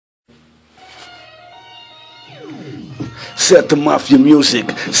Certa Mafia Music,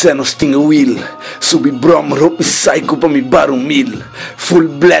 cê nós tinha Will. Subi broma, roupa e psycho pra me bar mil. Full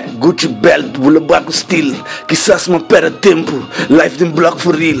black, Gucci belt, bulabaco steel. Quizás uma pera tempo, life dem block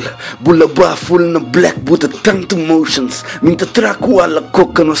for real. Bulaba full na black, buta tanto motions. Minta traco ala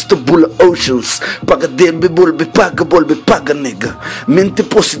coca, nós ta bula oceans. Paga debe, bolbe paga nega. Mente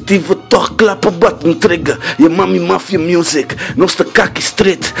positiva, toque lá pra bat entrega. E a mami Mafia Music, nós ta kaki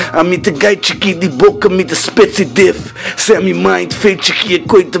straight. A mi te gai chiqui de boca, mi te spetsi def. Semi mind, feito que é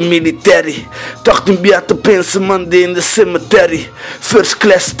coisa militar. Toque de beata, pensa, mandei in the cemetery. First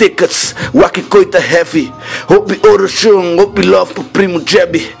class tickets, waki coita heavy. Hope oração, hope love pro primo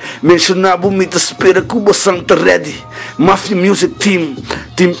Jebby. Mencionava o mito, espera Cuba Santa ready. Mafia Music Team,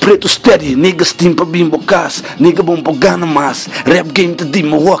 team preto steady. Niggas team pra bimbo cas, nigga bom pra gana mas. Rap game te di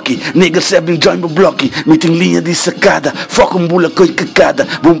Milwaukee, niggas sabem join meu block. Meeting linha de sacada, foca bula coi cacada.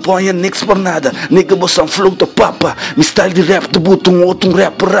 Bom ponha nix por nada, nigga bossam flow ta papa. Mi style de rap te boto outro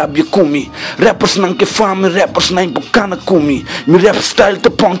rapper rabia comi. Rappers não que fame, rappers não bocana comi. Mi rap style te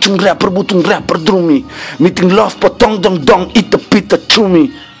punch rapper boto rapper drumi. Meeting love pa tong dong dong, ita pita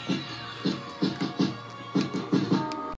chumi.